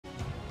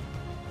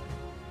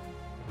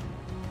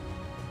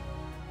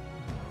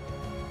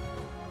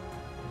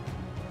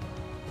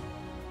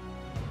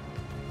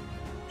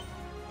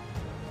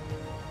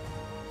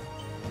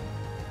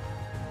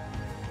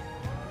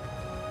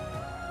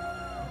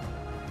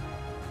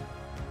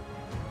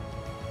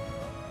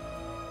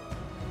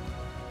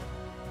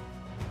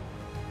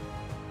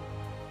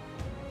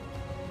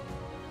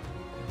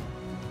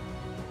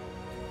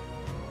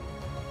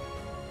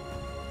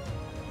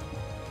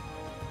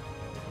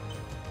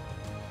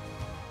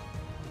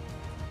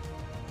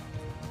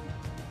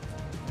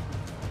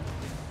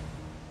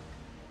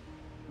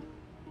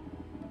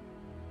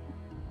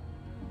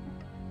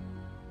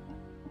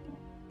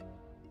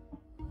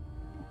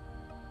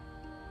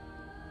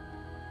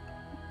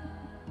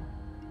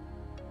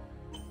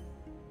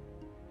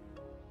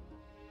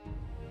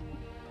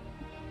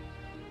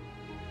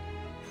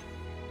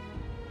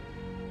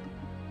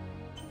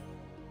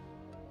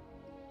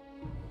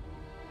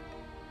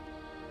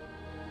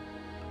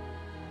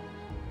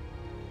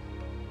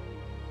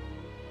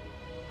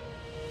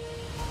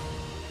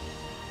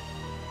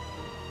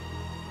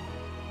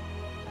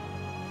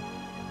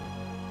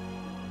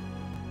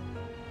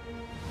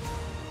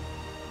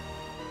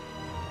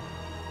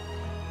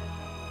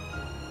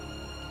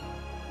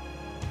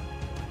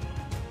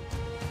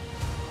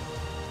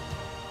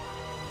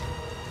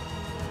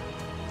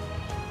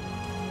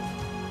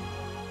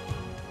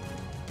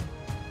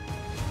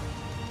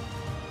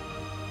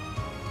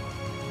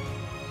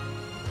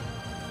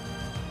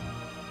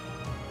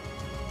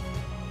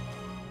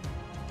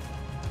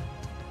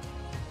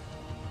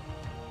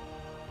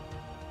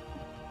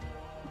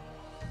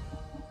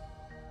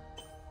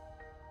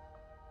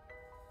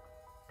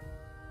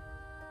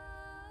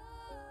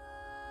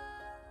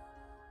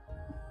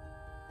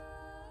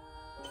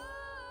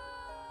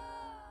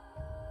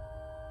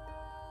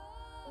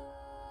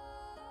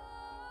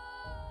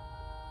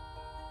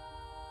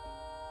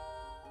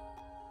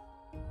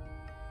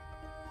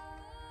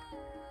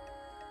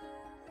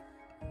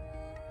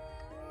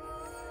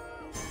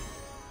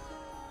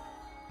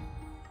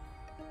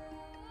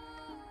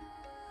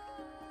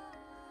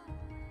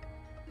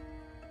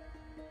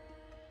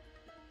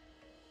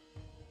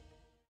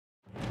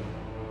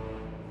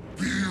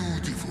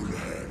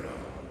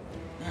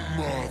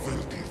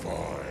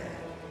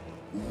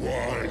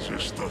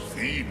wisest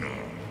Athena,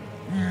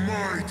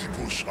 mighty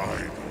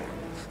Poseidon,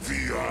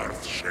 the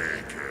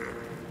Earth-shaker,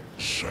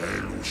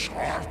 zealous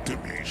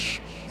Artemis,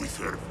 with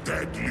her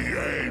deadly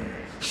aim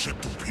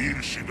set to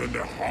pierce even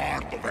the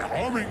heart of a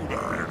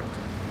hummingbird,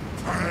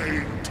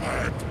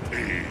 painted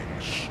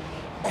pigs,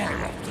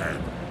 all of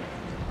them.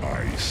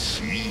 I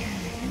see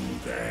you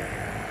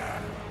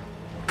there.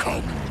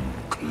 Come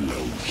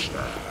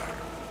closer.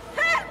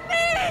 Help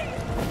me!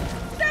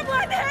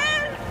 Someone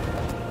help!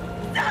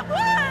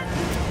 Someone!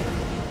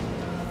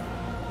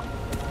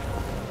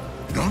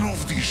 None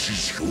of this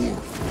is your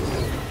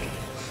fault.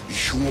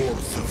 You're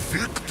the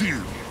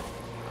victim.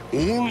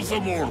 All the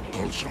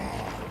mortals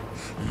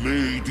are,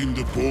 made in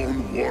the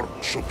bone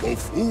workshop of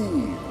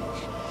fools.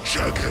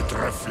 Jagged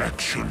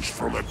reflections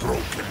from a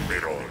broken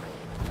mirror.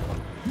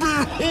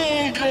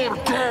 Behold your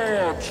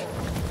god!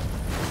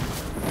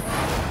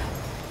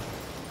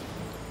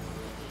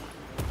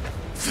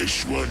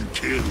 This one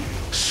killed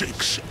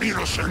 6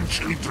 innocent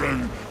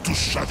children to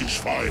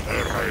satisfy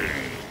her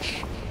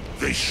rage.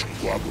 They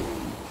squabble,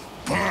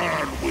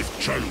 burn with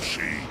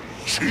jealousy,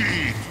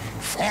 cheat,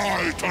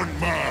 fight and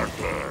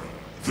murder.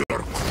 They're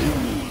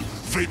cruel,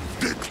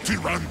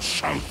 vindictive and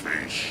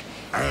selfish.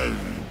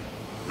 And,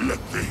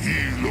 like the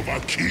heel of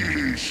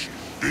Achilles,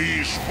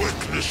 these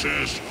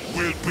weaknesses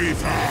will be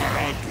their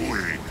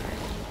undoing.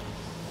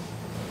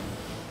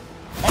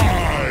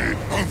 I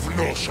have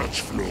no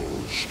such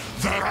flaws.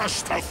 The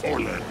rest have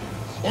fallen.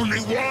 Only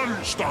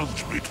one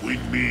stands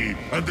between me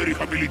and the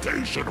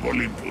rehabilitation of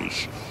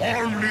Olympus.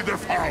 Only the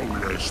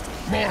foulest,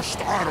 most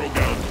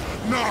arrogant,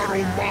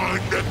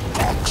 narrow-minded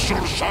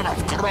coxswain son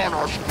of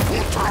Kronos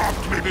who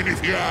trapped me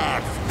beneath the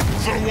earth.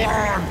 The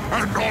one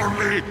and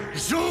only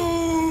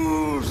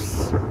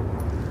Zeus!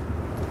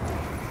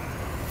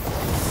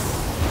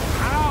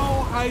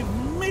 How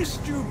I've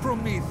missed you,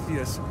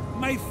 Prometheus,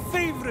 my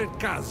favorite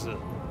cousin.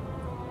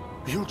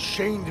 You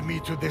chained me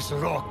to this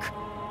rock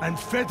and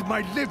fed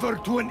my liver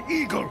to an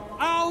eagle!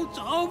 Out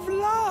of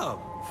love!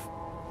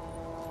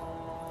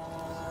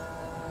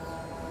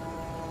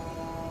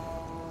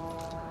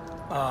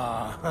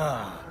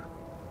 Aha.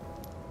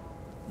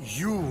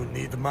 You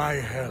need my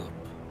help.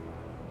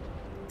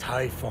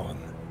 Typhon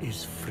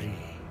is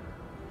free.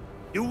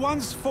 You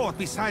once fought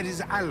beside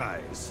his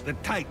allies, the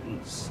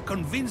Titans.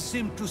 Convince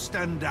him to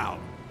stand down.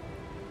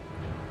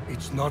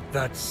 It's not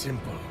that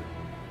simple.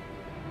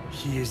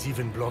 He is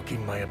even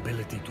blocking my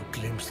ability to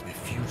glimpse the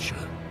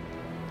future.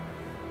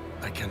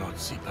 I cannot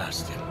see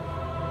past him.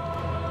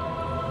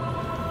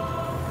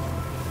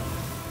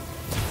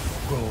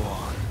 Go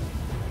on.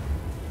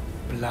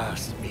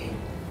 Blast me.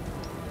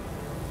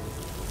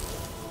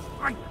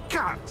 I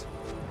can't!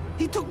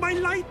 He took my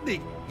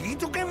lightning! He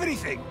took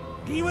everything!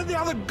 Even the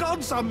other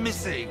gods are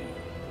missing!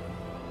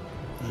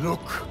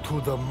 Look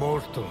to the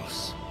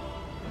mortals.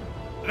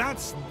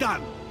 That's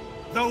done!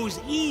 Those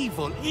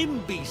evil,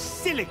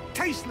 imbecilic,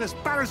 tasteless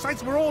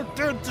parasites were all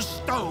turned to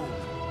stone!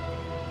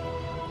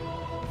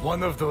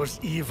 One of those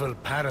evil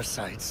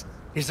parasites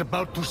is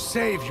about to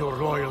save your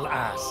royal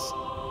ass.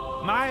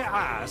 My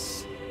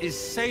ass is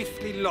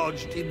safely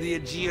lodged in the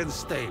Aegean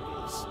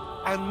stables,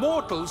 and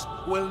mortals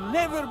will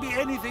never be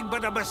anything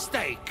but a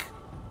mistake.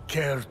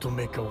 Care to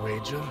make a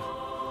wager?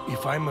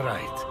 If I'm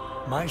right,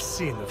 my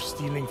sin of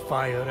stealing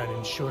fire and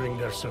ensuring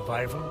their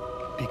survival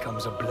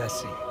becomes a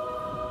blessing.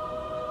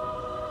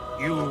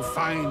 You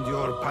find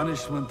your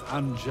punishment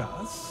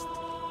unjust?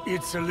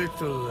 It's a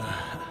little...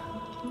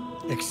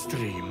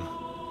 extreme.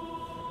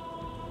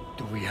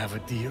 Do we have a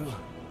deal?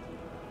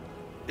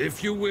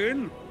 If you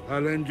win,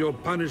 I'll end your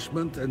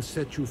punishment and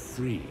set you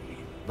free.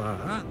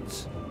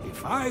 But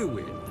if I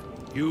win,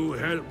 you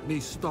help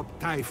me stop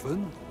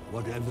Typhon,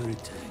 whatever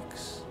it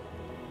takes.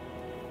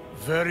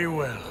 Very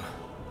well.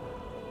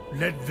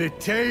 Let the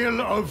tale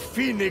of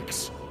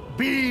Fenyx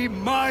be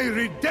my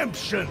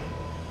redemption!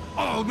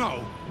 Oh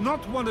no,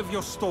 not one of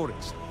your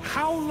stories.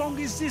 How long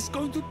is this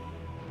going to...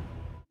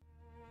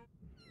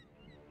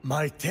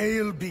 My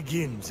tale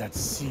begins at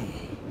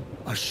sea.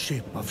 A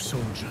ship of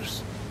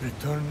soldiers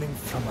returning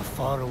from a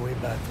faraway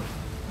battle.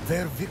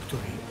 Their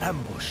victory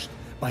ambushed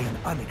by an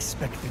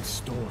unexpected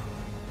storm.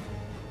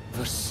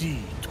 The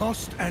sea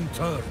tossed and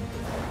turned.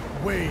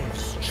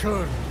 Waves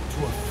churned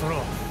to a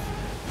froth.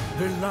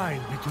 The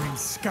line between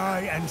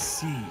sky and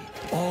sea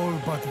all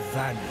but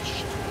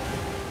vanished.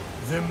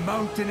 The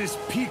mountainous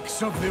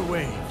peaks of the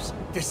waves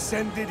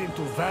descended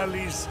into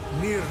valleys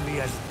nearly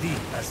as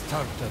deep as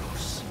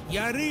Tartarus.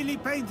 You're really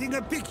painting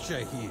a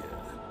picture here.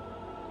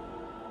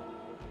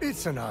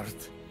 It's an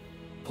art.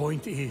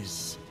 Point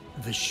is,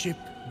 the ship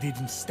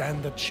didn't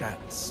stand a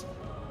chance.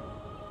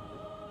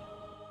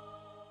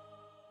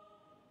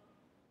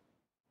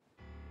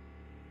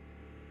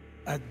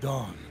 At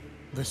dawn,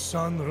 the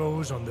sun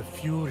rose on the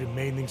few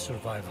remaining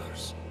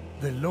survivors.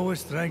 The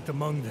lowest ranked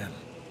among them,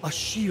 a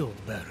shield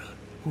bearer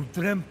who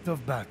dreamt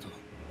of battle,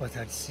 but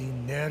had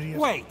seen nary...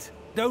 Wait!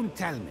 Don't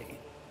tell me.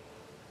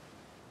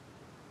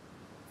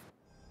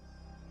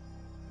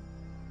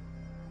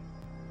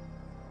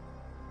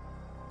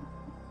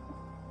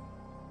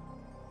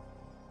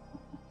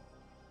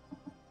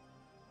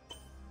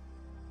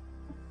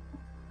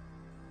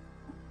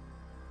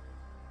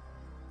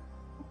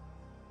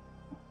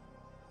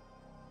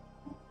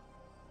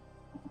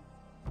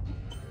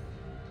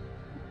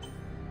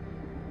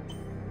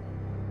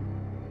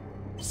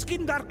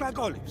 Skin dark like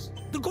olives.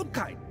 The good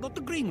kind, not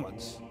the green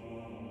ones.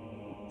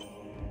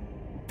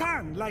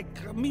 Tan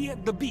like me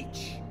at the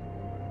beach.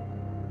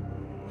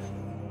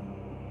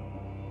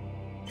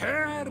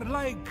 Hair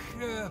like...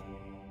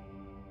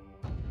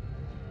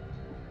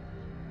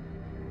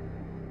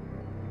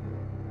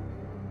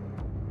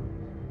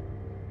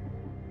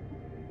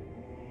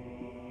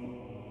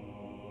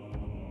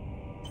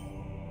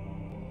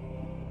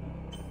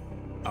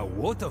 a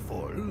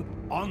waterfall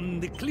on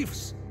the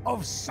cliffs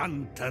of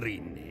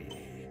Santorini.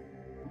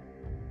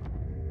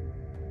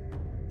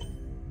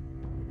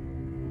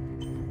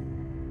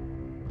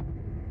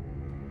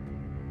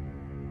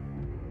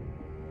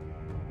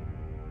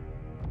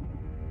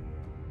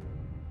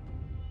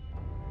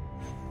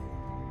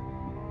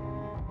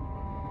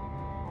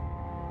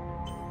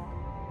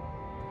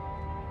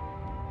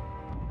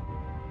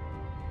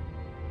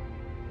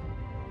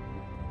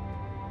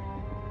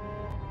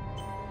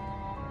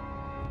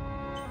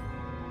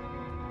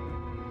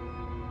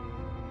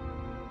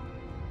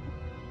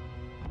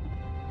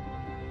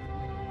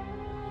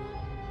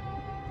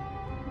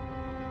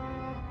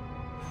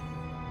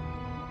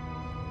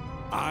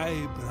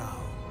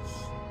 Eyebrows.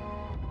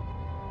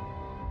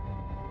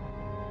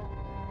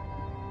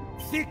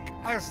 Thick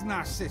as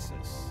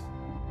narcissus.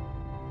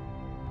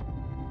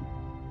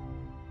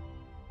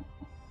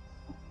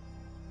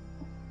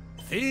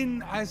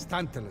 Thin as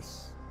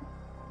Tantalus.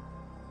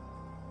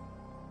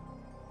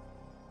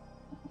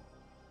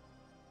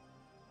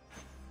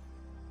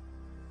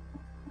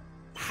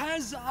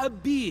 Has a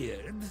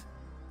beard.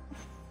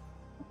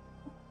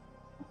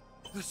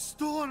 The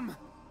storm!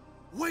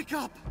 Wake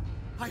up!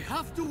 I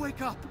have to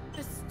wake up!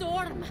 The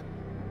storm!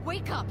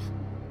 Wake up!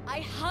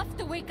 I have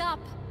to wake up!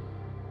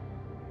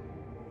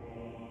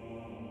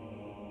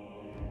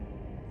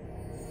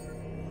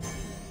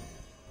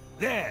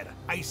 There,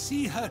 I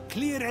see her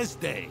clear as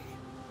day.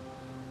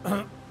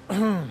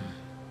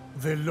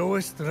 The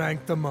lowest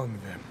ranked among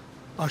them,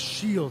 a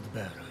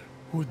shield-bearer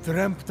who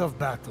dreamt of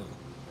battle,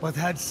 but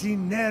had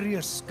seen nary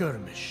a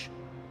skirmish.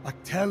 A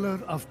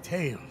teller of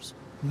tales,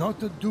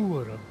 not a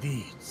doer of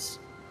deeds.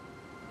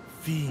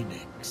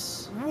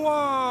 Fenyx.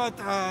 What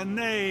a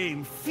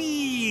name!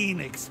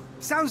 Phoenix!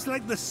 Sounds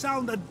like the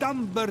sound a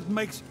dumb bird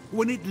makes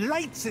when it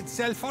lights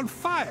itself on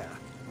fire,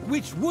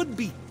 which would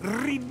be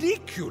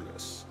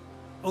ridiculous.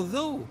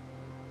 Although,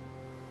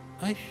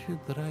 I should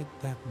write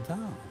that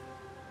down.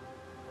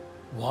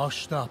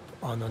 Washed up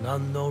on an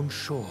unknown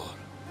shore,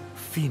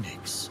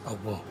 Fenyx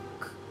awoke.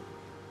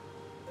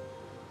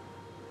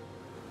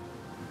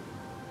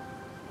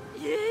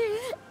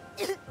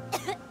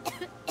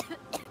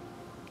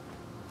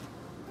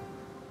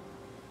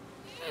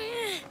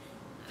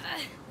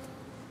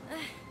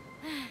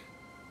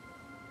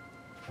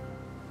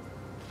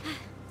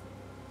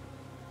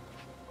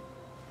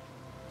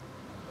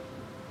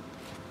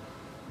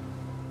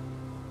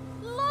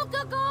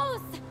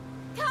 Ghost!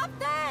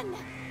 Captain!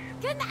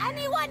 Can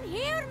anyone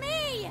hear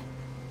me?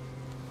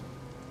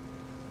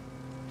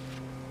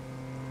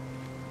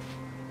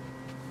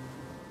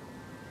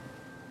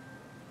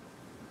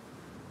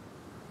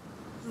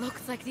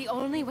 Looks like the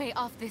only way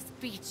off this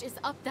beach is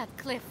up that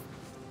cliff.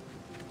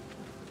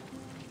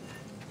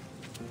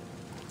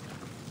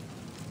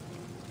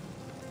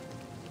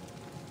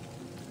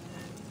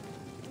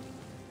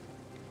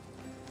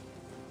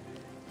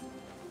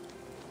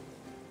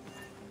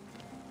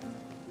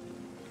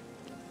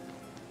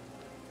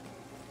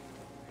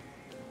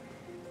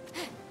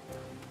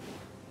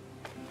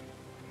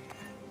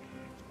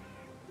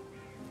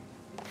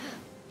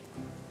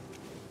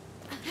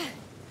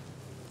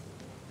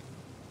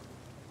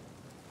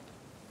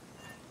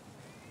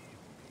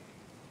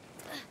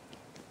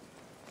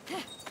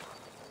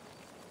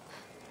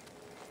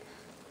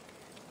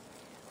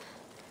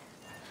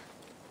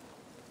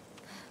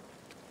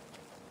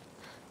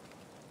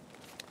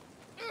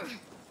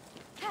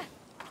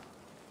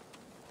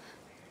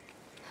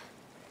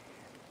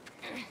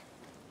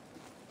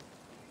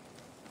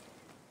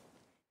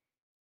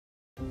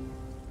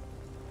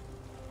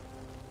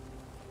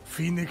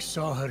 Fenyx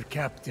saw her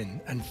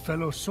captain and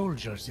fellow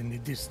soldiers in the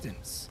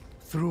distance.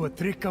 Through a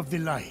trick of the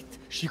light,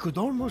 she could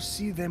almost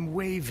see them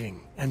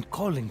waving and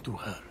calling to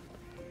her.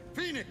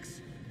 Fenyx!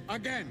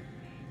 Again!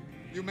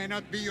 You may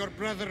not be your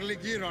brotherly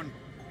Giron,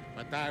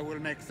 but I will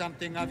make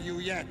something of you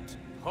yet.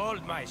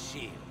 Hold my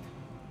shield.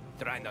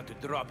 Try not to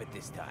drop it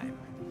this time.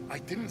 I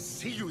didn't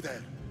see you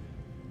there.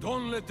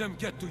 Don't let them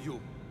get to you.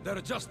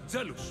 They're just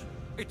jealous.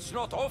 It's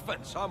not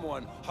often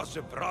someone has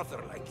a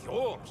brother like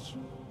yours.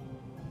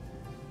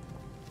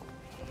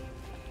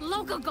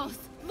 Locogos!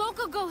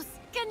 Locogos!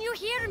 Can you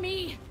hear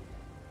me?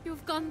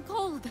 You've gone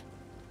cold.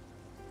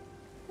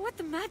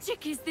 What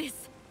magic is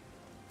this?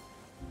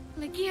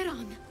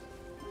 Legiron,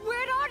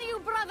 where are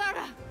you,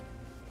 brother?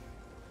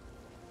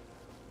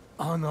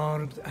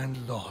 Unarmed and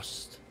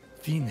lost,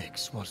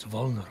 Fenyx was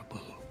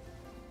vulnerable.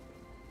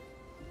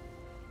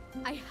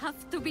 I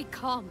have to be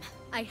calm.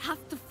 I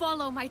have to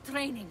follow my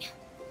training.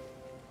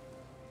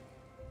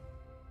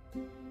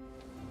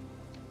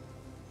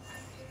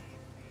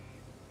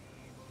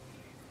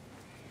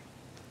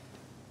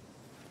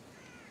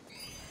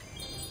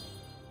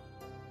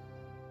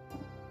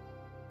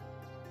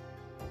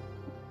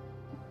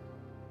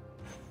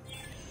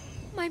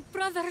 My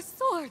brother's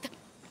sword!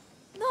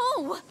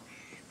 No!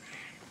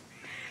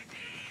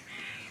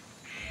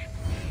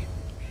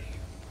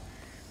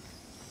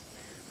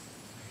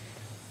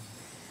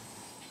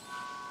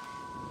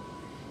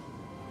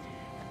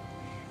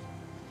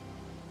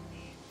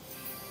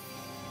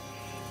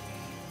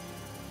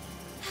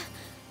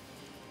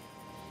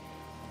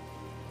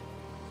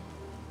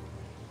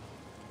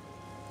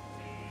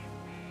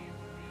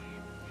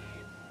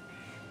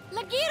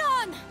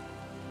 Lagiron!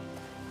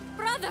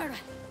 Brother!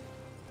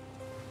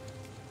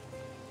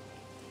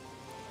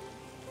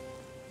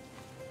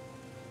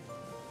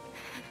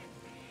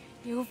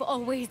 You've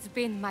always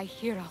been my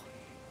hero,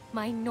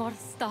 my North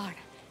Star.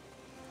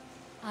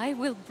 I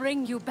will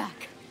bring you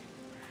back.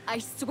 I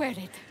swear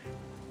it.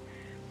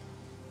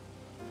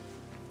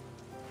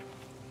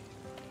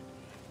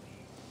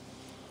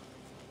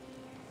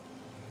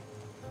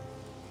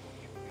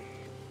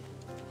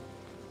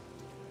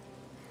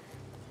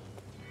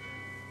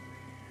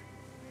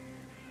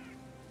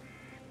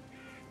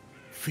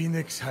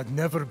 Fenyx had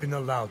never been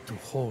allowed to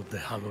hold the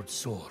hallowed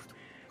sword,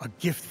 a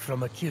gift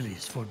from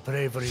Achilles for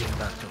bravery in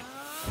battle.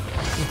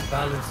 It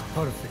balanced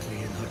perfectly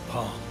in her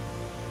palm,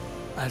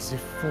 as if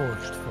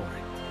forged for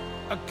it.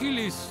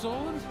 Achilles'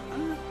 sword?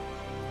 Huh?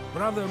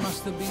 Brother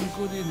must have been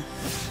good in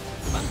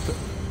battle.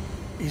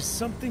 Is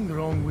something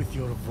wrong with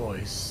your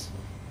voice?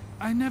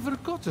 I never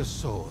got a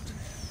sword.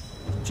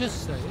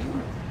 Just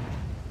saying.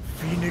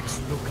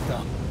 Fenyx looked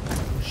up.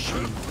 She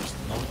was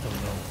not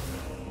alone.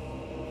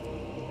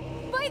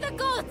 By the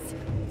gods!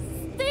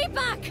 Stay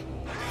back!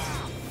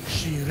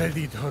 She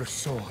readied her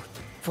sword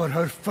for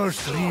her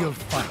first real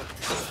fight.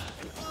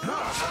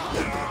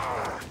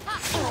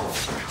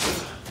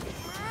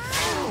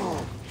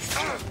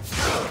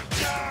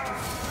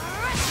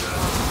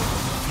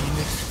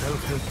 Fenyx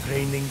felt her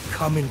training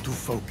come into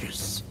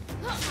focus.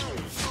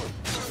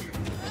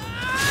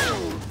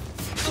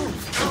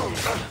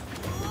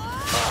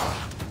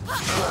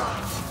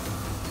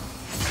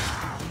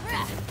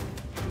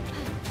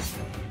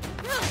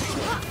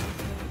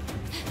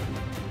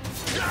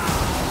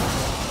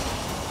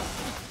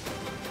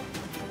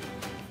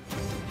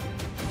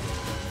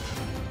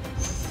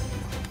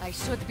 I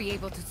should be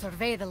able to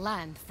survey the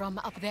land from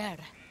up there.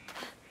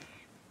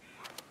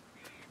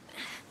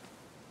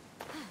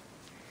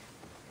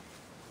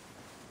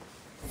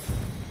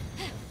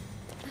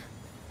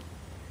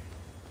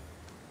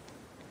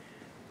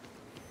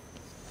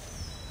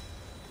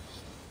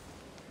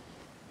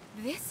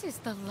 This is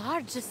the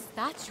largest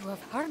statue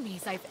of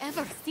Hermes I've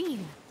ever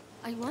seen.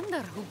 I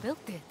wonder who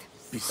built it.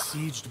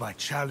 Besieged by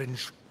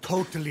challenge,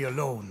 totally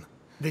alone,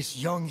 this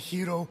young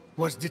hero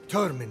was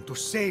determined to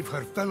save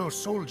her fellow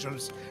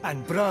soldiers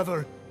and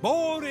brother.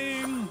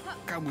 Boring!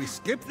 Can we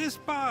skip this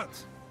part?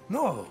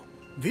 No,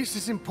 this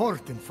is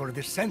important for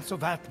the sense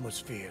of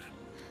atmosphere.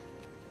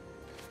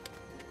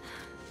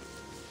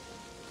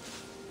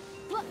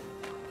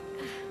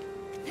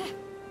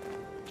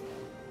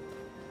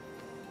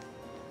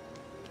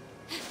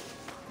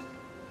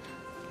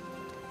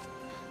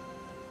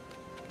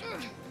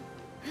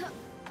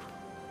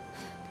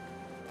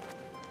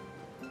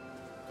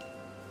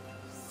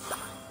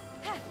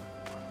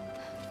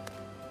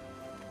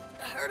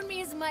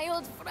 Hermes, my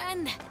old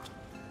friend.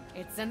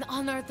 It's an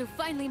honor to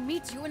finally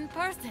meet you in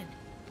person.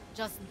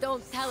 Just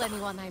don't tell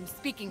anyone I'm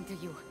speaking to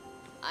you.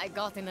 I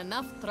got in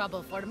enough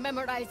trouble for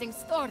memorizing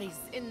stories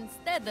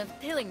instead of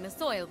tilling the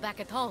soil back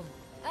at home.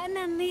 And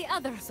then the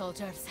other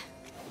soldiers.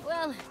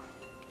 Well,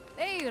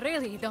 they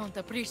really don't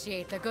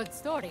appreciate a good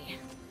story.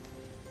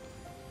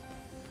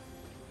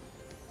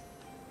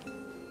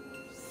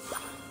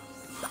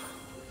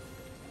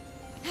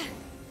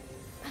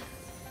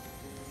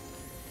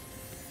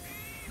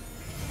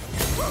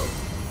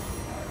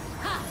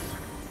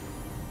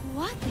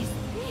 What is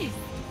this?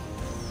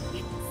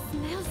 It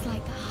smells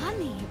like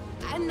honey,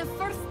 and the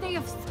first day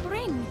of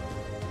spring,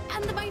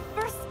 and my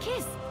first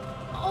kiss,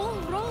 all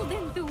rolled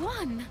into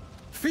one.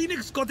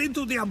 Fenyx got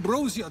into the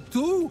ambrosia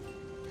too?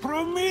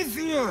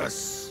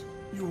 Prometheus!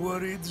 You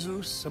worried,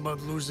 Zeus,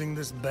 about losing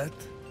this bet?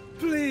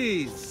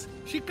 Please!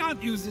 She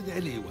can't use it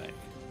anyway.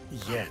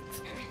 Yet.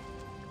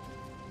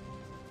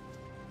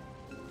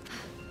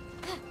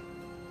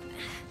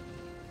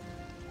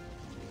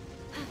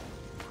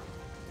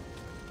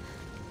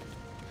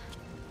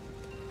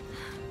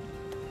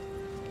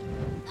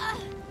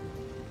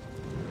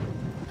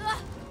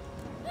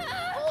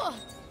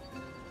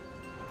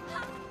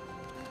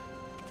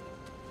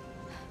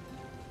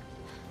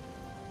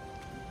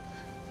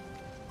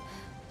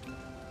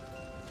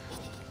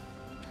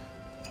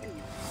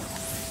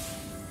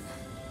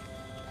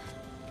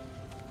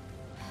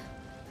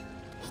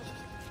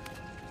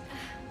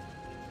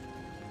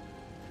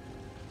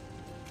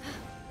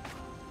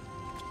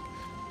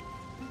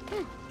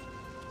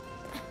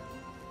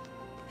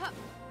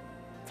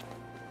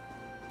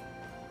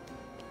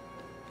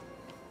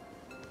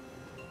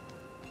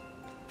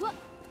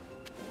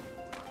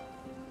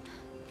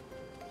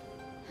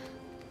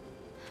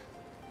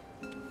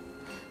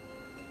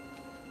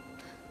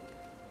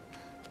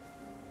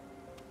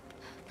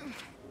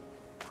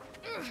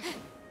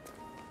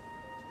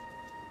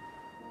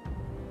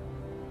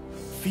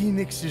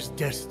 Fenyx's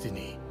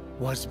destiny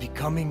was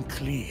becoming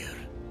clear.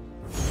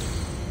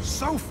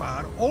 So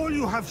far, all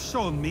you have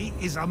shown me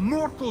is a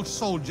mortal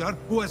soldier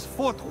who has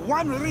fought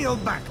one real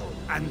battle,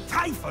 and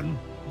Typhon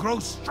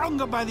grows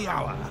stronger by the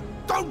hour.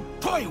 Don't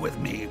toy with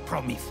me,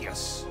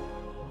 Prometheus!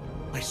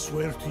 I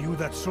swear to you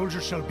that soldier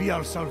shall be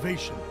our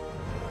salvation.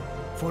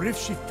 For if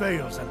she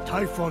fails and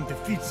Typhon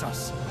defeats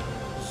us,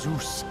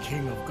 Zeus,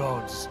 king of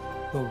gods,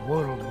 the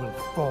world will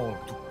fall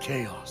to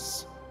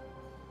chaos.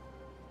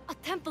 A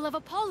temple of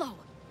Apollo!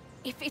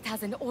 If it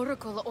has an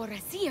oracle or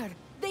a seer,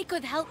 they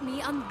could help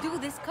me undo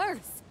this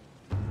curse.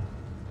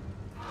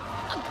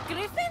 A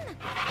griffin?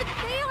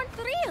 They aren't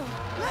real!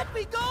 Let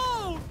me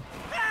go!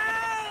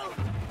 Help!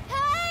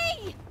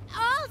 Hey!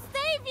 I'll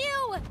save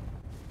you!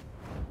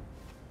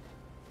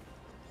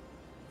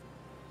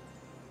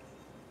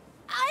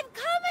 I'm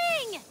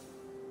coming!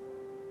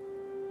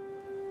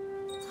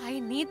 I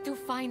need to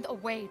find a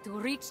way to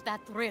reach that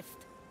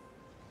rift.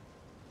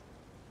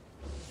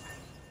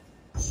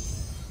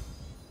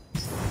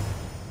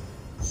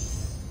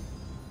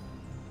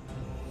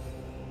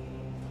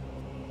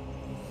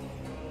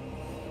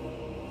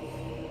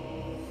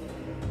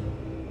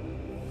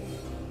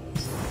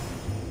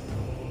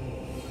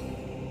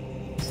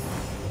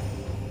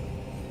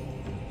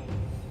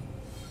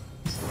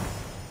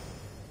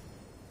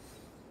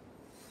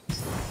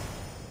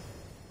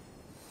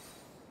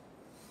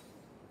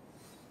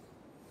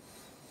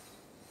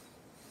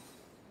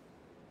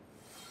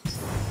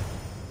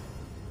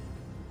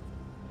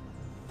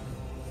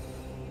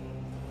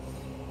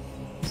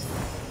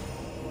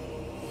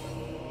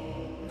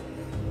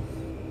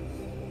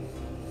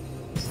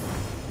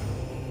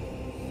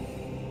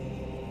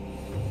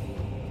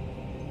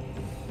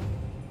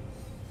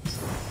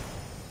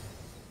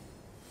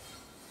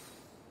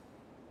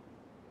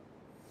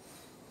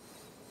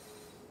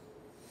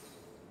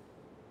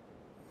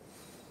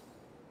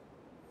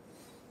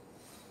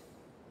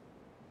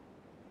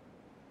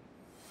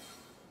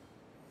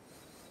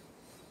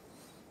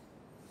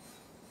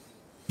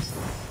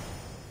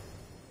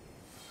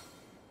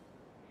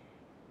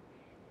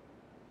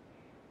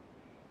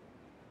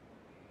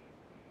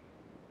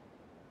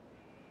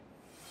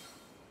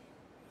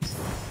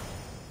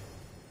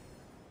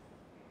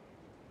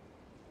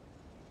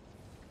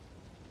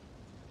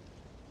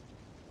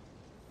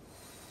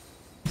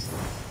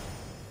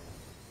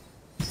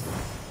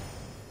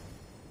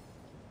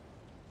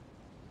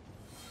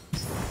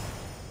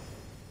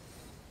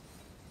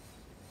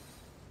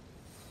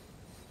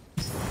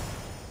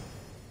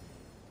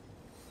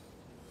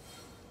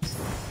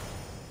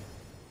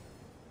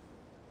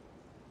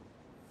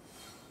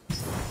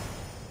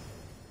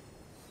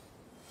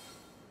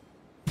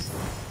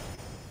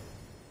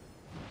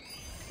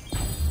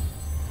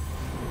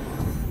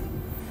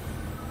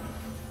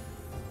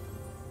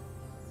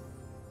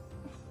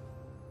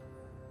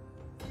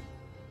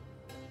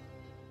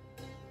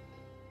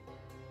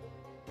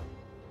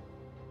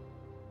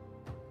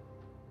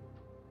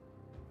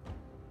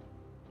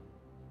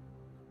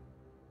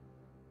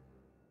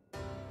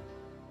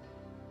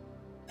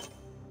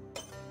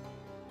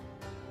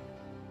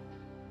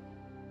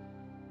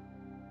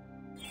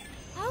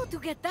 How to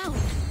get down?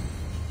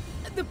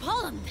 The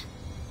pond!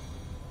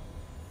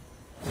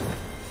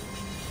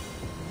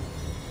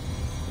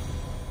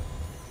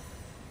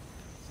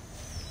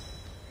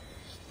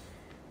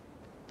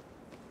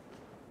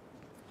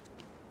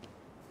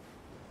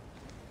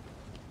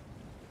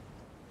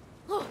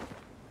 Oh.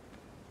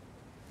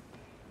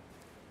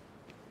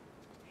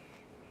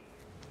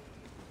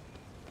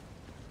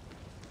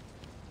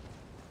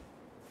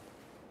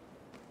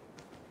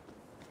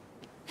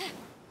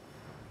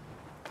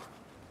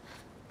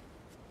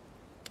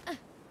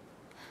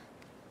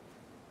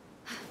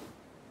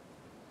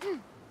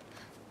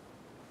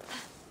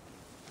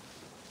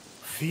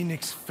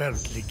 Fenyx felt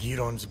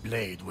Ligiron's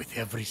blade with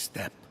every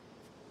step.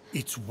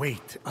 Its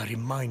weight a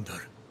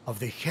reminder of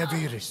the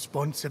heavy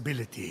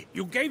responsibility.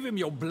 You gave him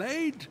your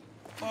blade?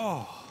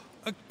 Oh,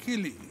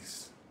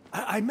 Achilles.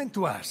 I meant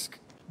to ask,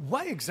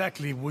 why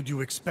exactly would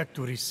you expect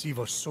to receive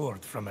a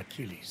sword from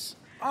Achilles?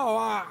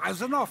 Oh,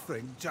 as an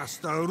offering.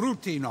 Just a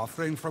routine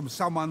offering from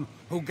someone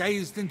who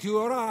gazed into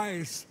your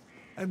eyes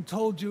and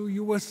told you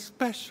you were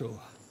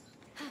special.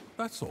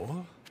 That's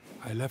all.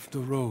 I left a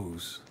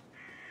rose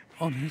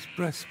on his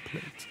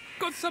breastplate.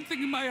 Got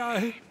something in my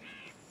eye.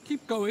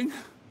 Keep going.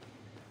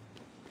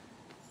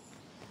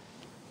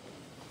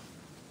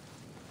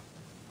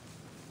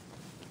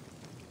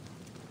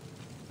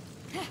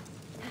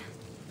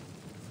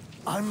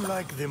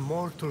 Unlike the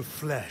mortal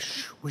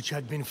flesh, which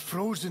had been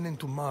frozen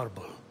into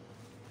marble,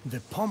 the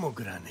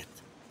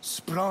pomegranate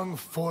sprung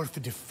forth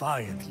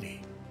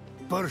defiantly,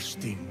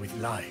 bursting with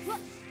life.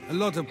 A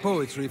lot of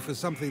poetry for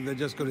something they're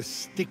just going to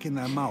stick in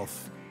their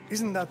mouth.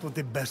 Isn't that what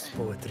the best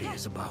poetry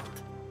is about?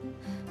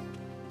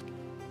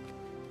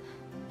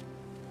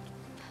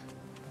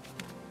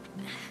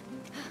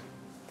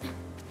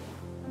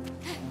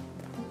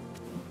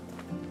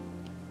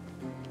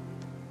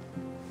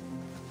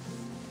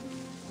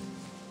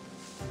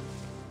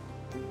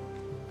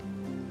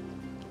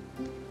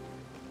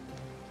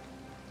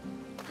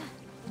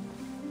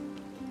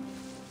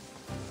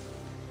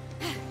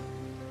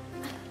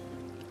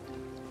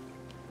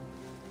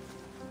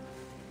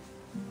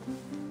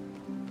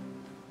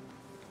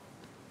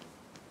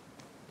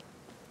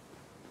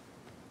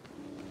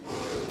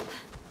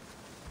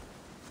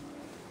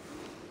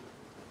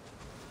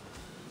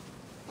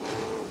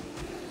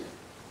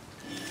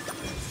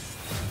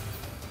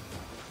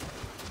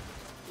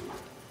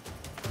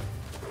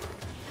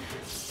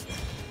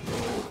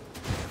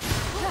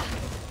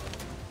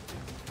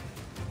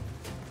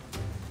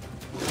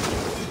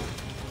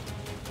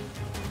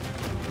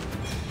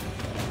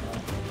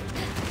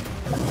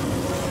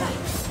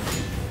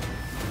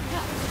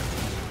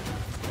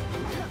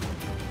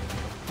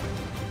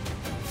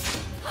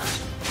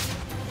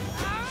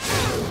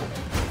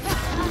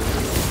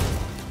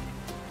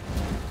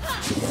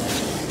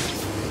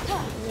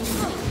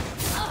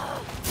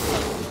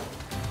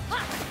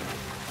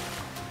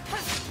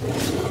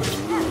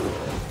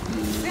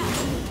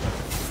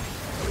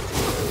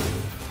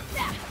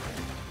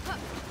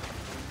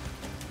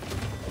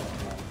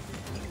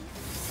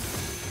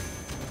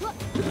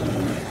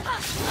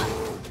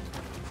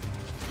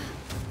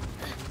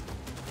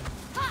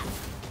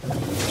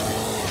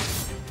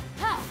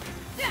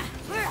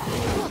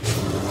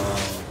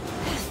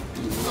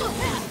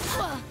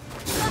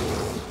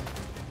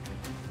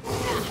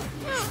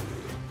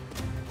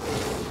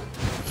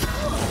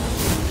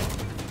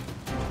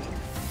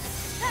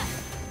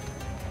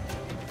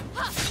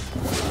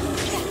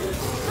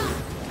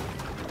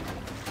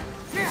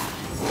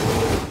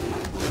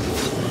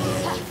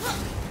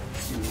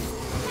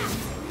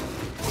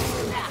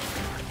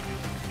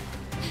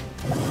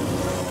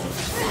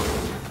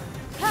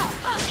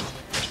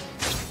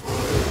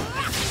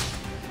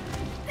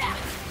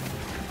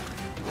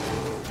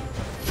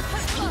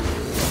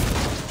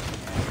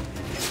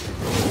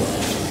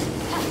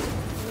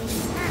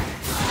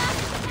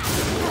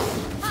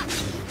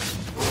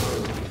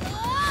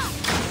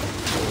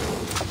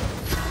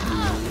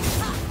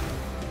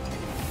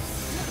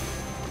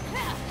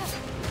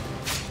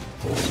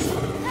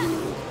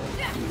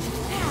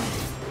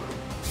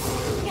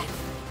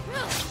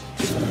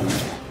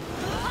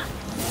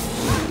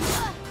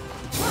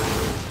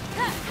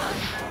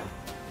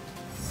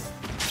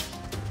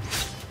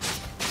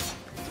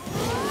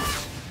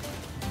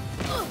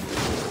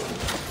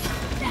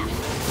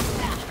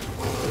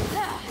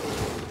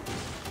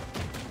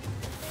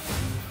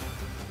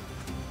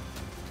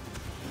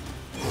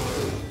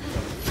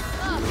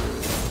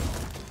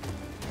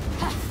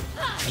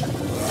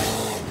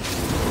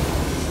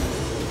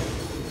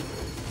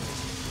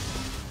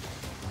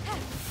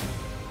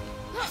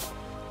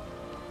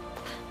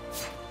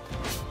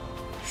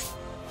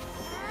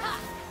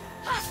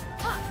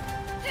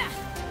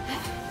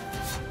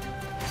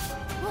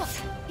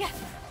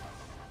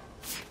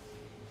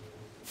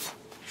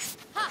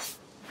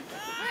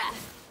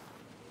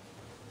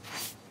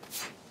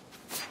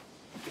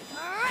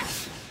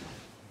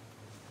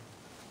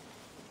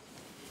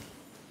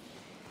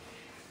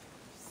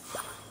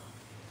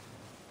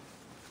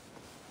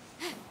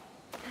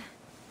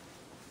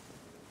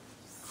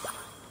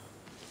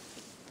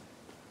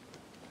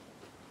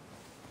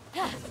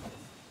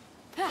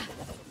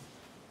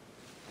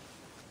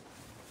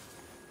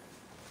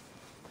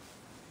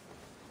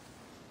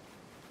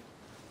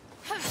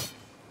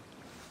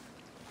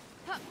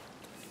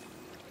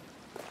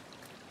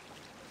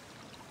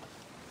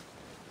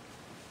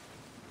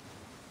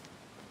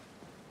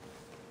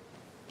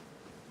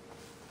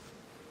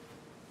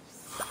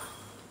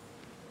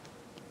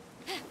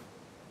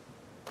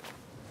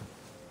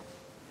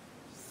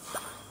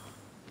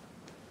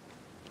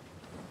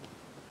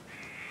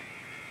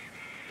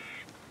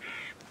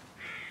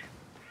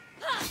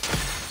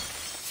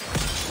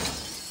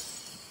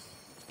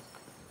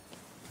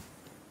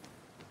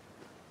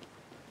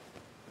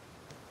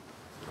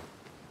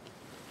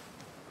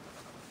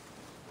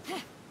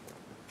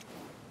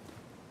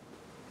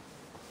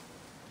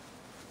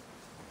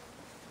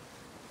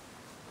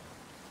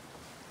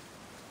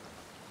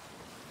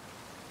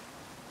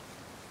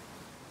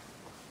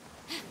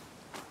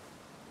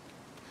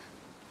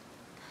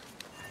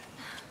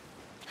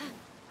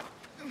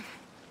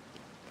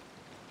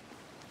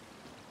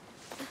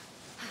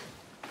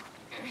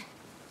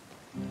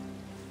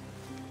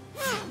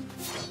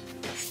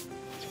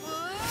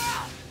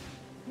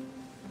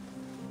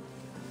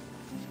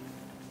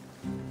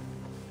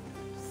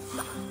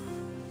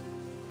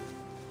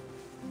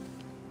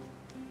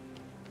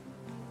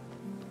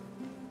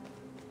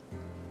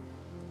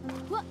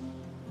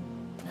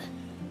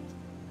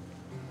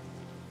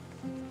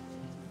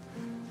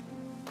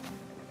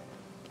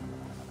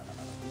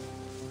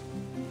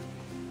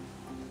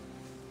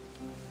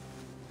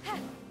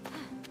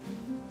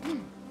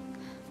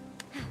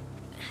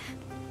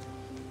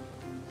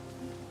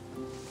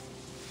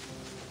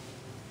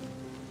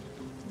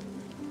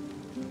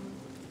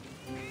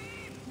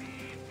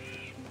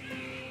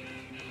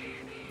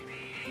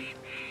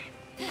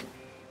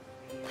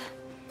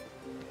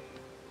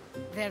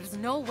 There's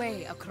no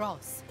way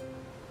across.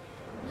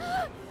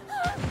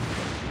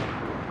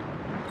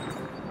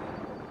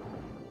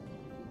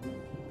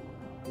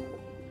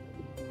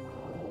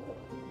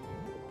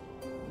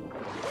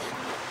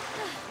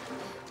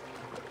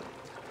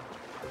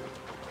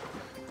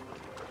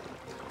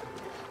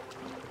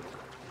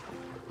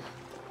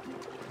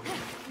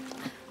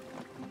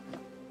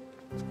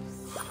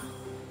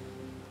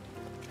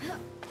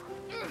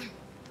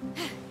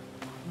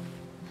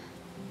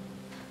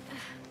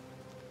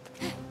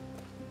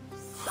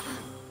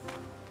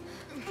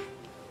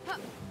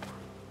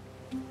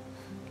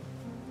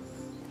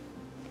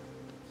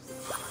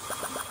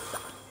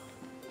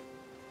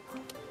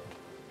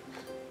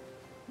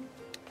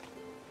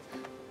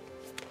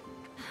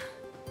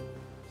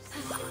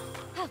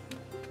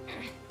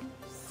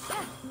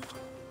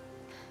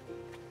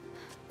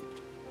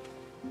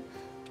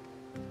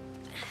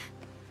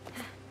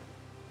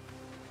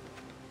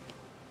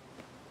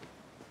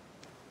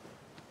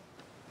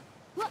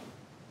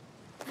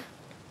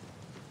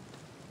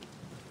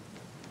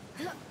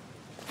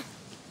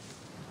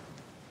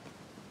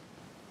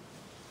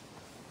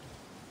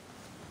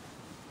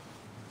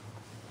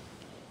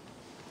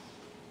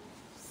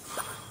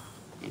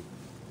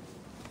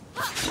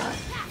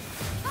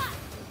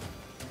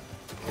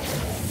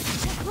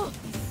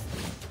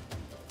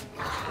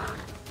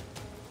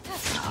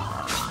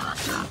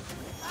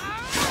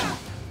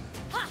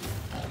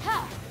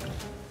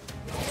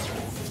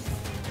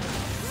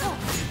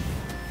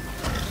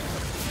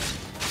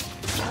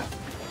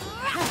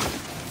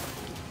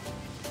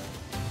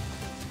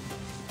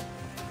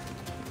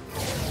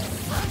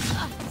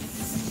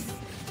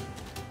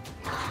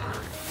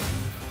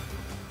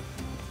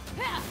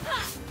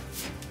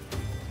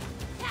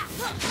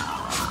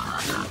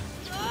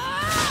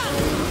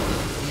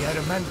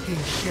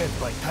 Adamantine shed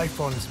by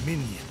Typhon's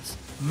minions,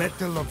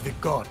 metal of the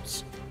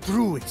gods,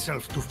 threw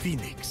itself to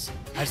Fenyx,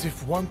 as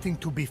if wanting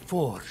to be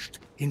forged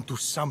into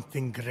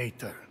something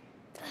greater.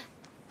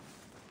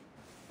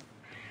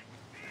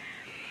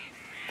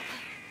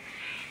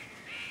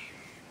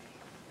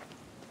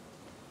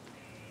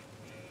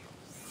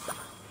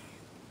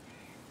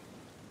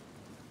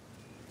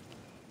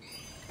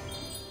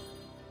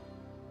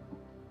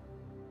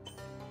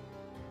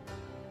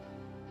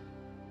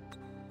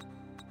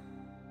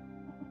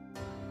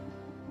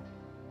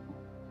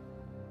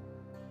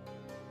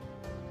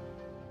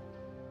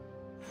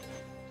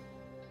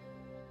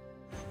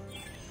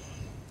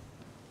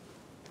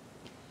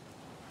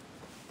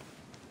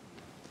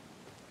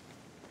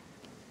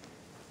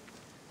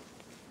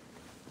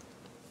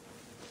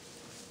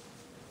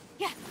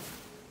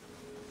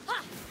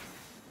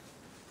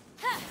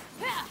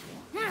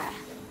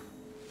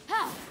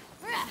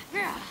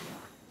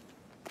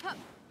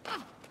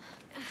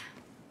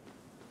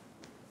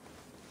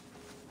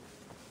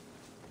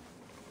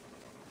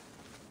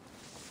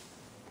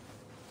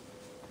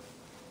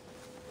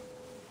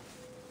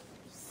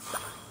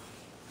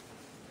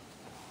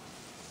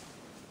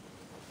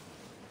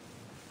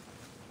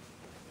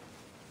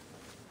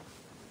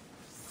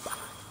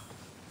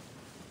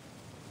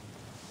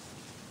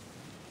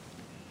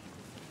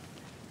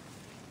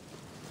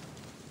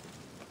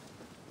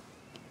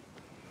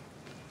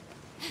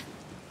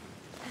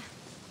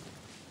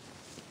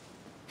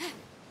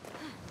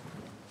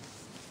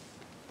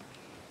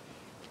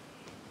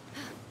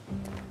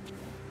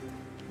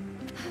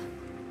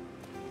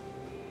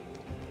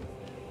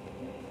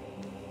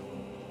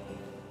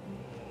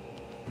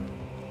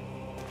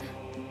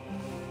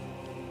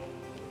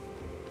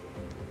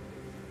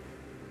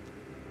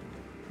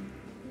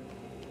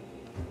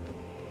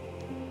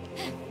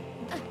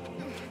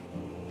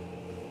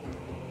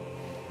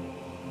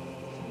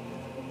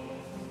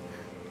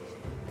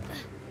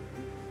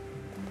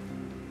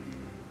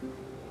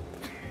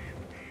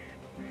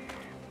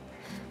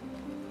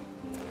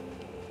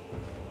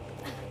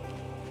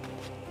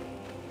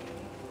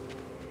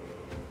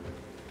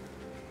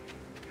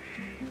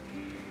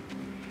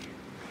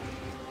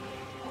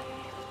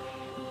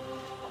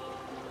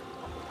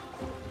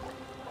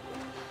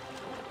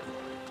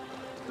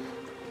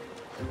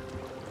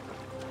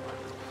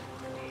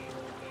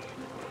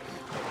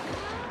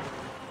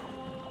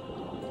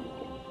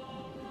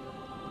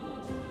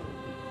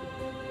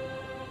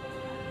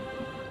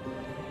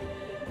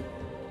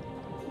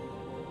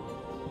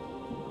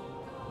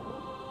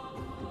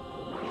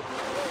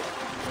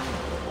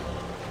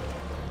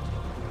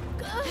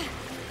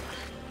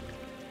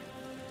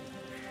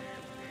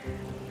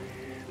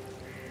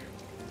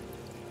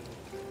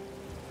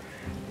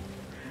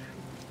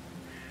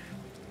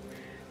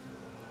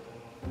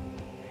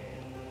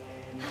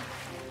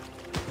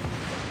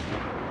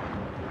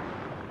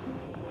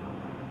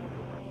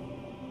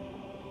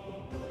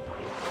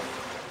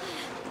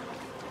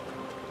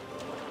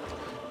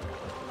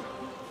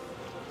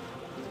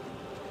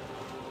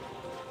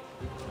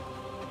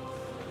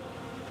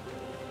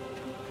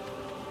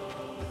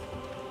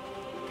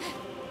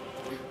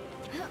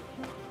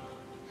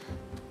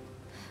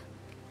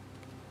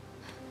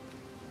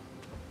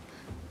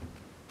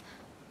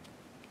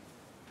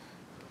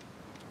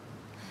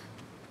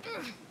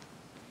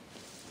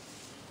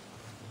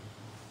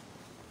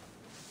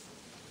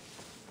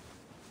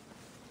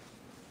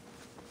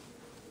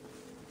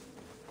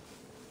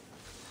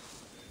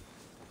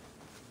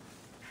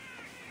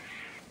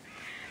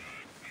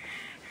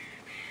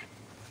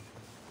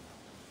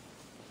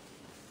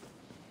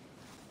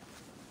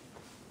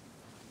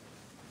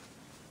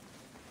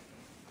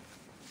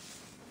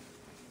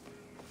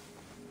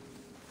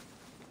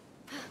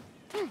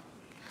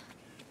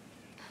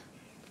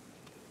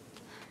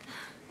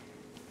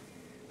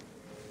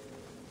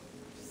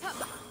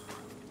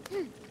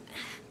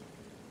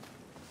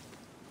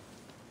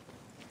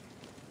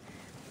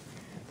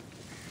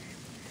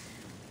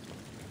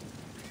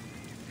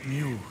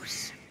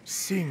 Muse,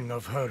 sing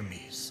of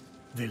Hermes,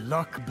 the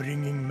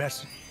luck-bringing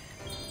messenger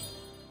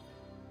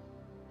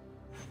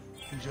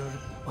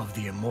of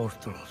the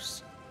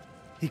Immortals.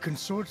 He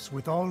consorts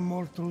with all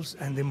mortals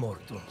and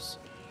immortals.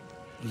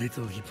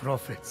 Little he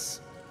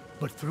profits,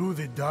 but through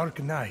the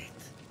dark night,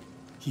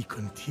 he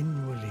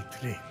continually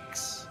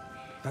tricks.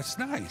 That's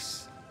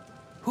nice.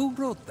 Who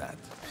wrote that?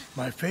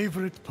 My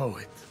favorite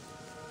poet,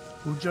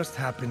 who just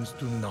happens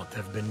to not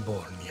have been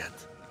born yet.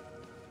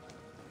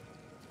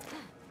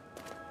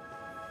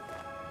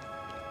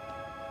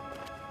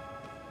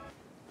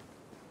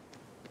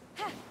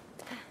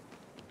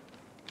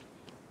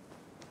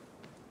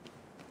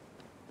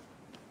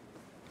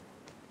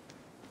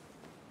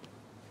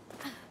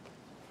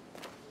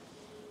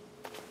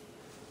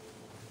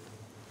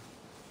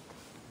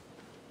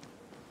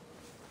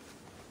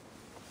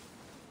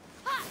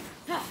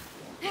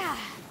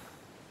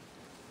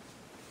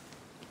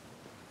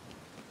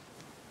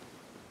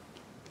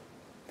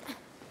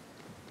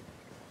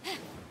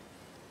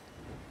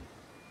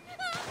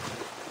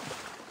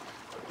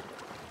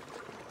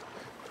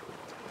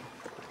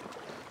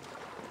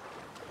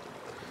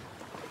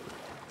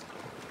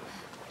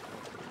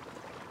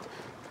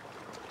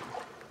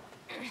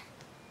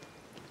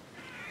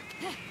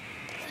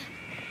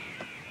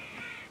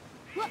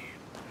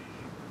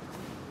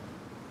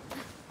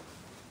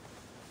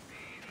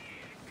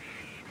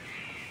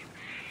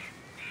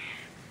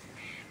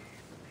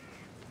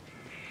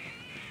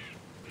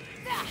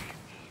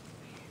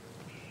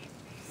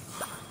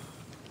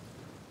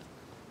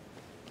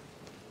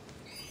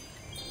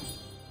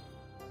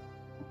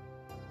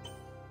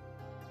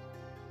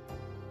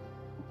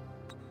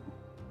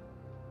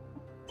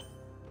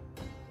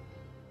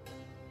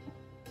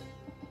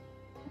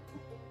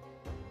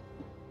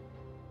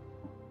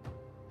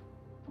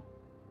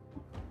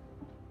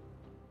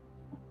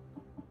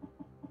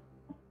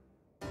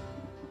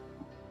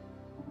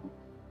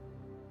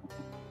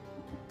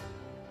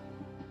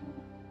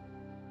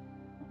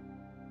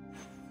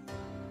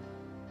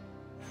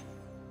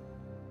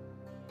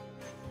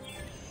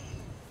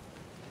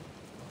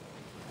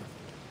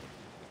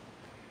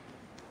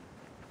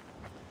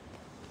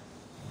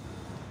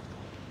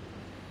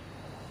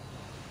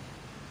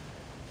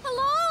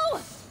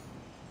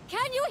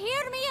 Can you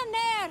hear me in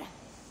there?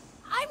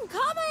 I'm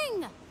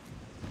coming!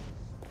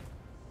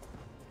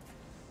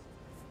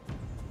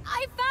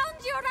 I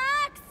found your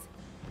axe!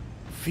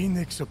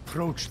 Fenyx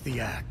approached the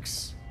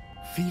axe,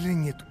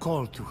 feeling it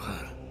call to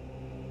her.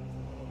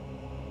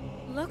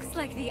 Looks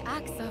like the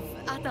axe of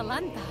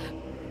Atalanta.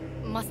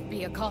 Must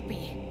be a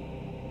copy.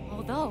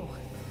 Although...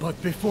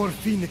 But before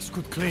Fenyx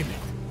could claim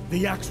it,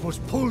 the axe was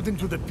pulled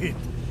into the pit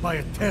by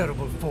a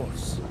terrible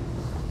force.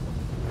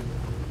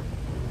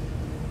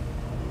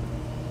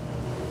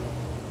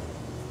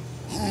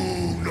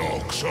 Who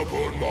knocks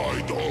upon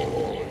my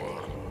door?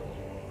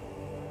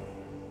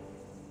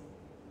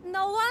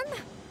 No one?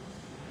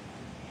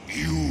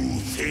 You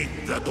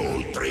think that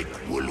old trick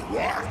will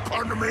work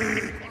on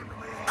me?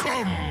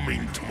 Come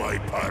into my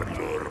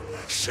parlor,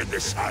 said the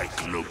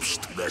Cyclops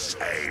to the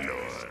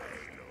sailor.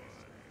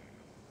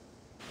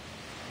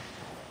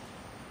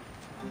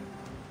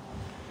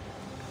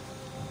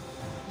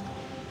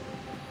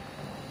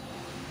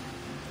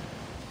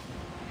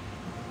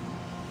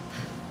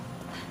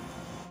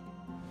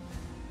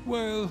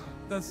 Well,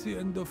 that's the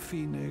end of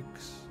Fenyx.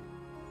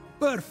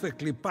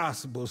 Perfectly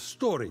passable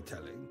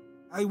storytelling.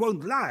 I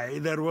won't lie,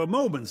 there were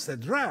moments that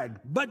dragged,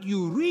 but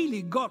you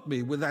really got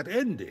me with that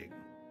ending.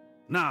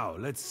 Now,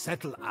 let's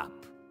settle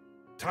up.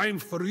 Time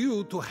for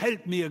you to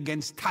help me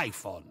against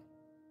Typhon.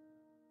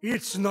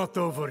 It's not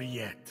over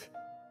yet.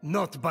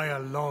 Not by a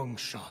long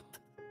shot.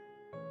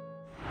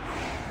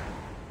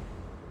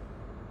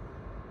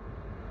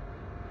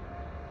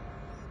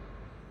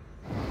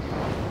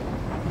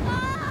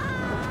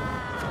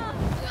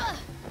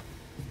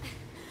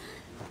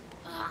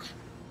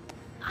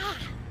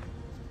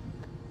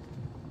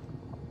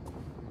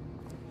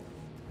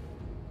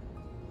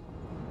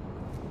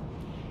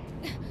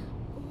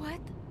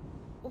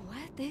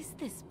 What is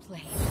this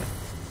place?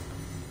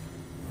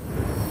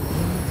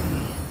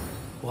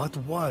 What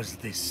was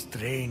this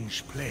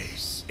strange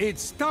place?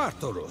 It's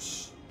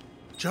Tartarus.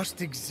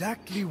 Just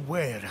exactly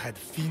where had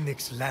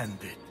Fenyx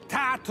landed?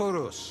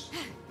 Tartarus!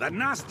 The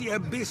nasty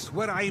abyss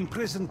where I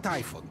imprisoned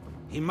Typhon.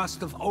 He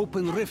must have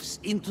opened rifts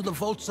into the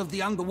vaults of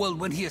the underworld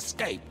when he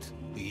escaped.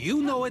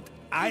 You know it,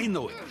 I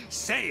know it.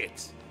 Say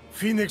it!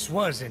 Fenyx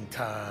wasn't,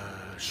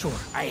 sure.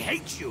 I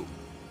hate you!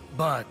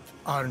 But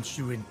aren't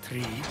you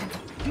intrigued?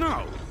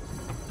 No!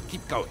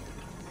 Keep going.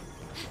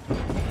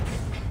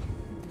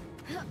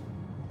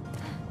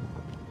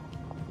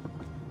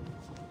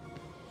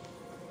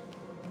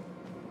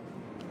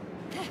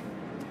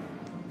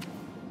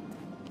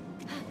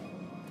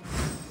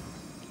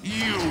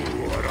 You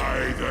are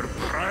either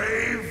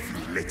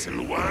brave,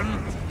 little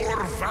one,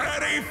 or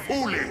very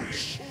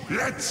foolish.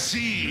 Let's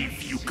see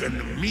if you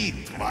can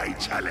meet my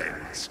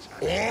challenge,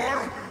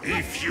 or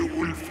if you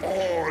will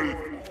fall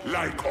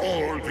like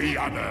all the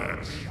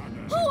others.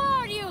 Who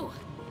are you?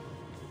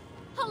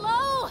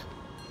 Hello?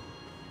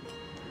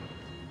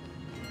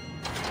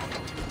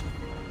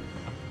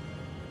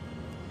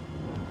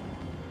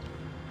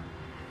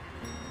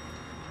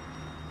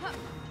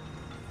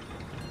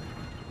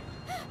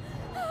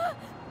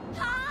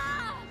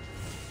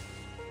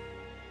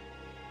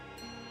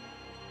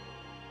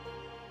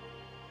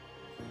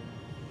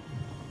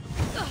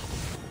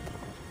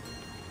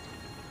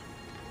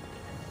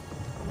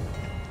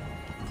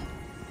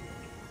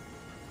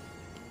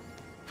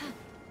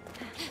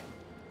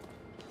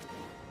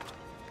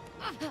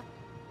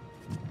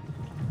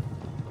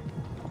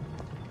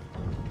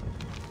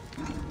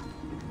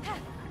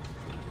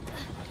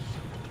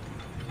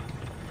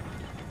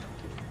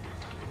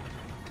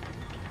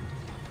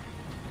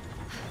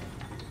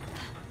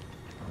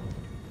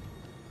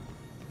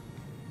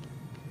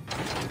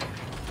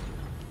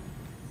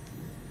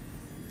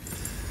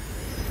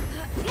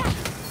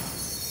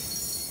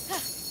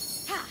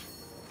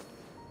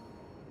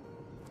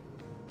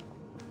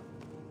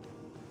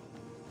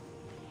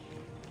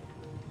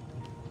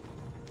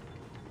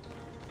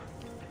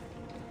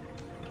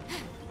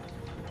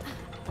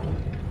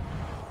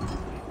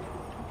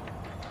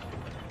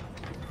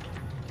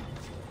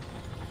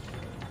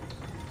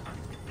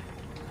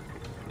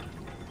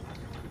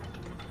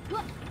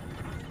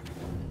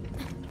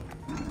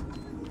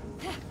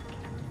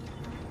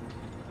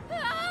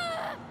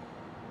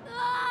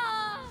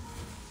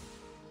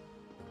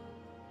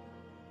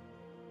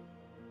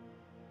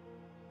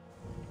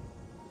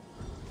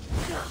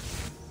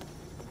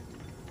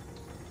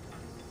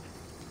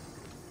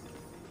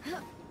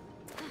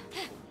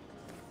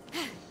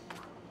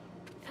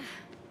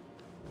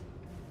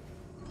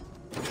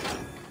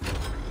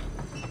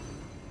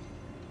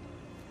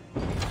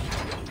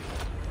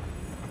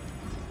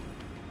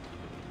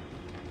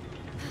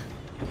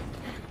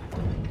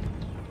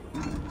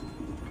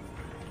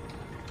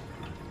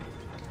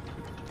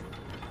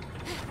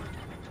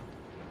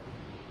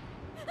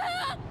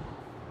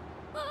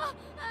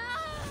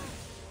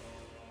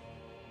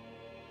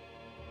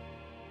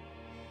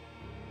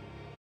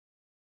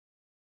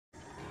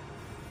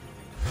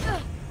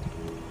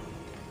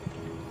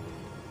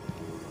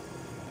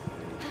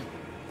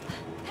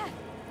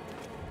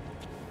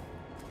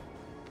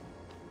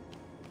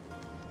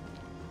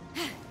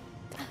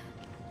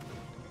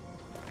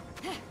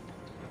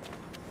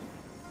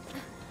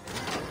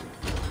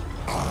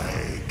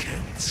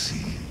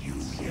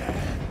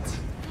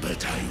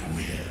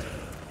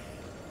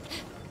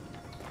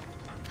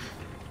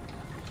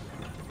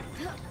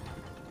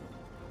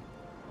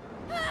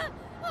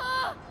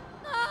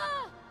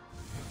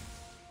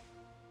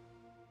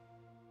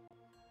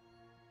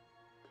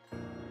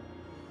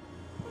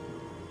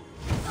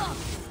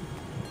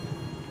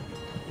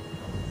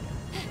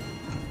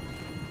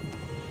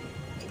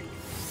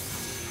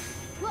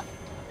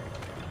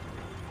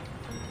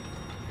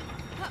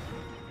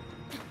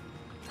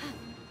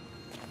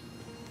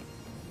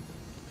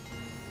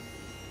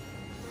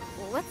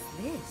 What's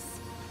this?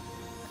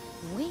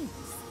 Wings.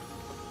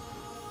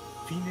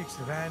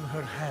 Fenyx ran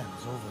her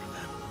hands over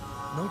them,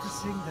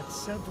 noticing that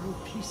several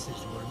pieces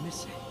were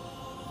missing,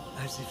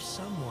 as if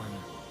someone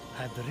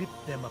had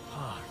ripped them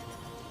apart.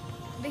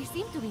 They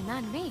seem to be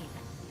man-made.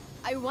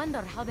 I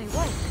wonder how they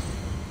work.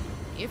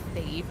 If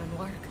they even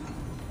work.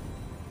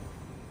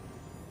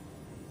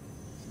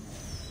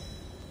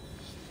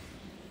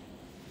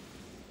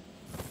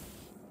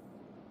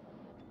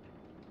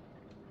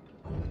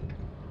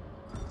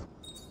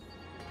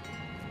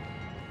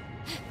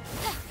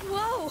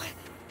 Whoa!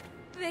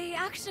 They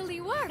actually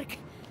work!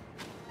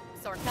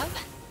 Sort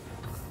of.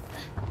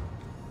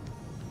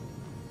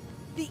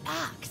 The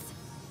axe!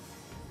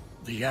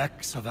 The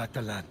axe of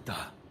Atalanta,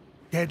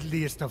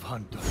 deadliest of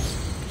hunters,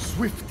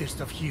 swiftest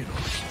of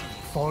heroes,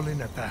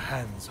 fallen at the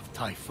hands of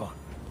Typhon.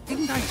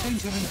 Didn't I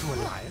change her into a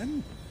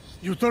lion?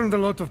 You turned a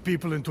lot of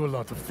people into a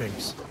lot of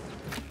things.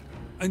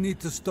 I need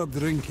to stop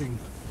drinking.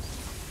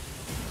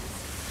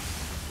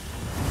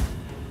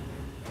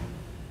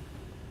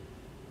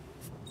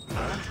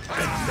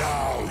 And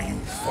now you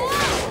fall,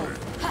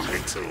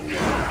 little.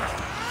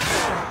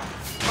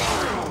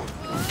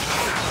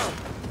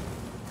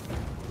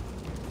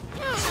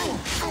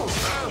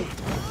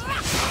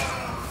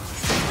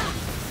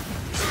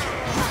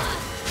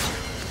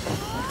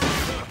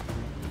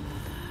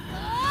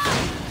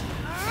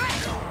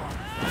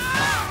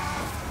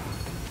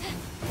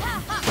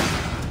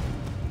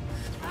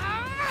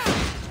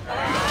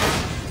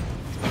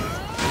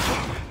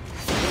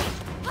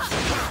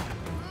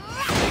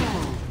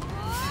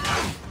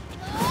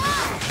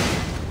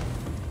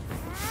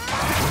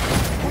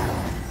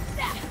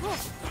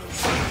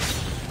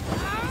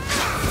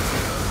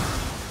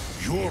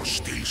 You're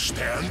still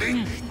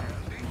standing?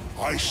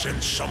 I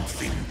sense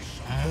something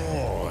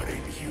more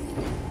in you.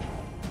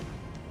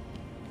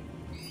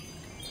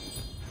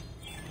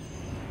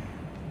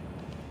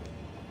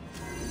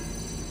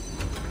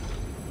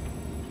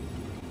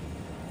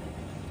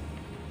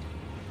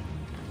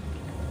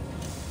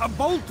 A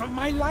bolt of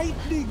my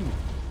lightning!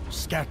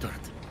 Scattered,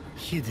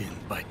 hidden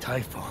by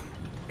Typhon.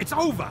 It's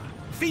over!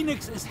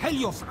 Fenyx is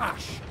Helios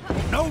Ash.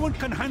 No one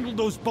can handle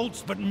those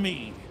bolts but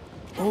me.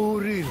 Oh,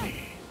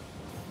 really?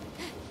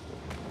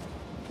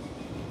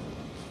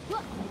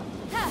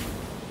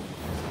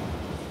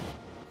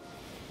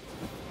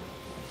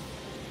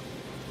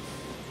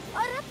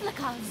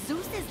 Call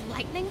Zeus's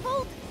lightning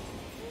bolt?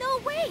 No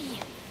way!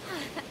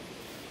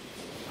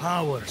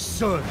 Power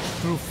surged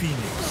through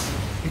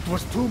Fenyx. It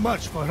was too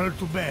much for her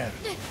to bear.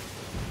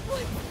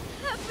 What's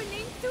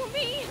happening to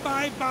me?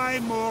 Bye-bye,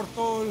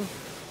 mortal.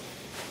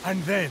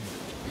 And then,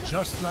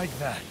 just like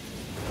that,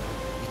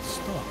 it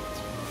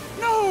stopped.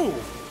 No!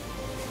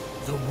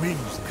 The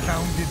wings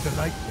grounded the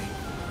lightning.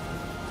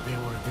 They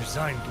were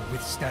designed to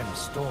withstand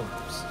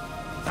storms.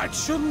 That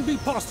shouldn't be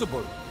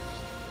possible.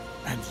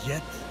 And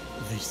yet,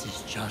 this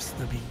is just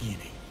the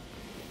beginning.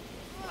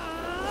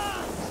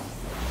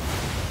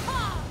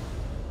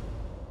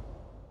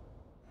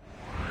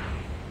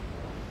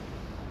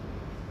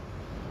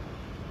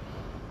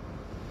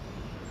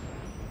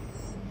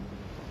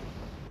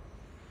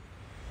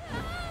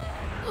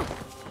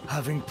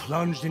 Having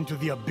plunged into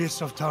the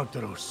abyss of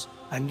Tartaros,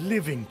 and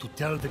living to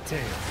tell the tale,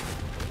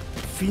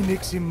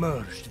 Fenyx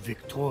emerged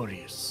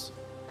victorious.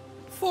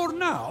 For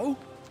now?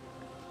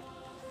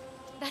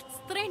 That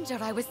stranger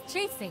I was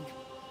chasing.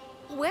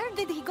 Where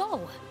did he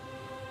go?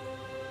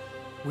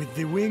 With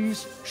the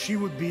wings, she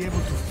would be able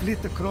to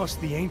flit across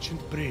the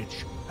ancient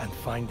bridge and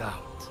find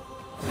out.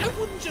 I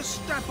wouldn't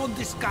just strap on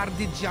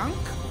discarded junk.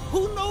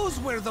 Who knows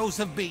where those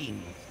have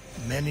been?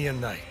 Many a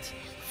night,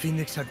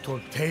 Fenyx had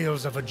told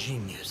tales of a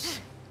genius,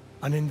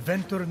 an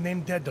inventor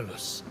named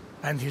Daedalus,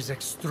 and his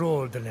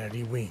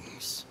extraordinary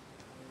wings.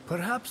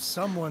 Perhaps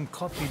someone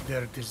copied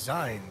their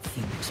design,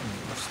 Fenyx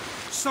mused.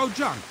 So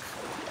junk.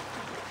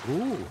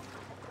 Ooh,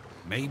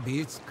 maybe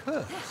it's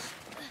cursed.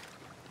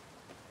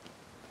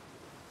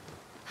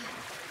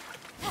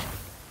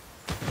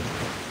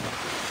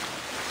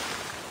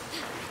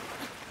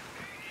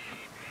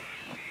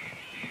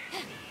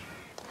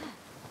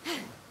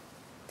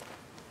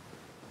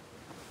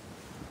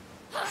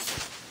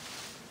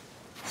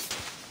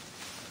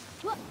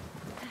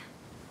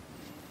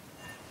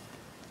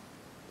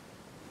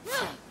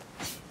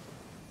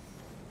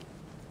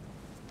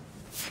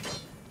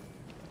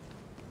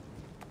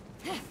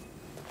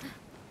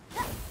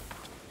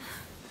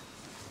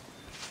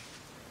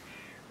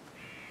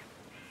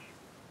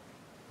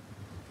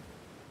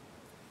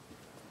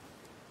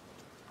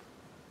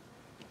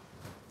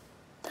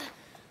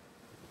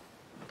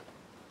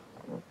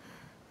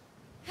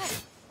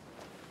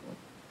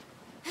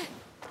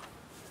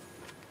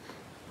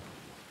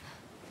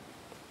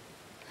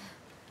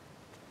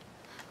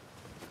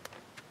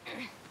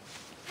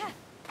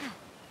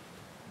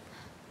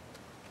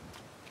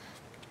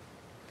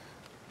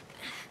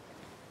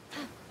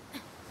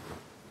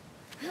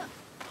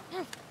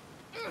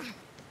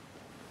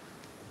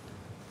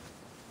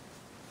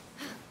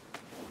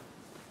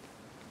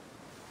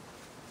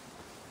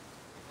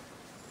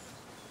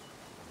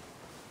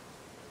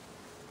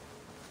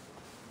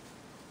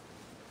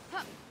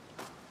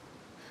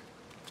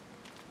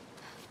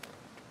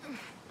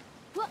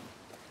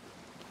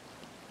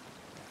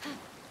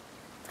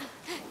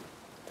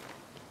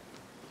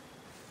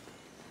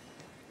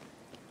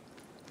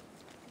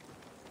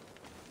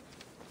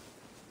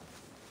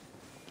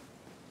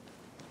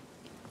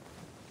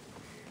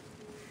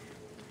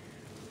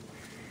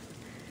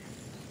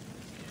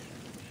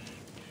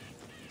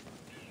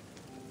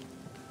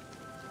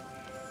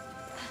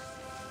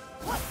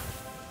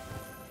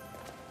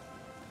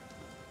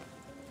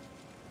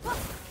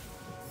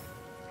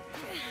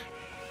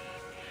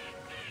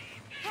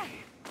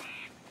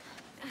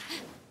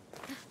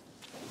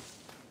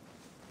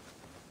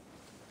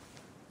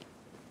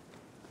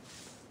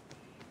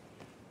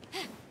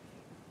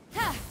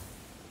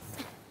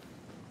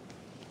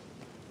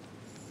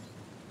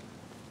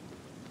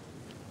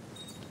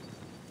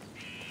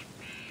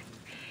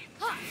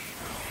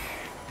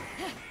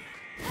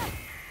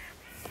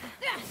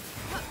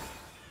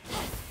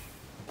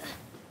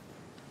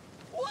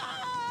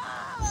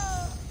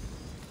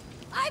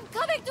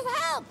 To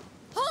help!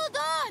 Hold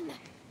on!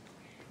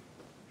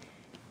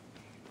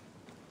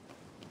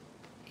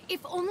 If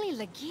only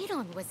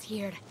Lagiron was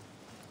here.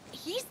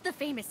 He's the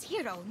famous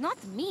hero, not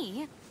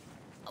me.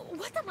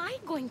 What am I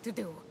going to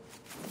do?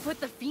 Put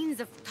the fiends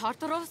of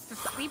Tartaros to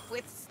sleep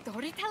with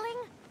storytelling?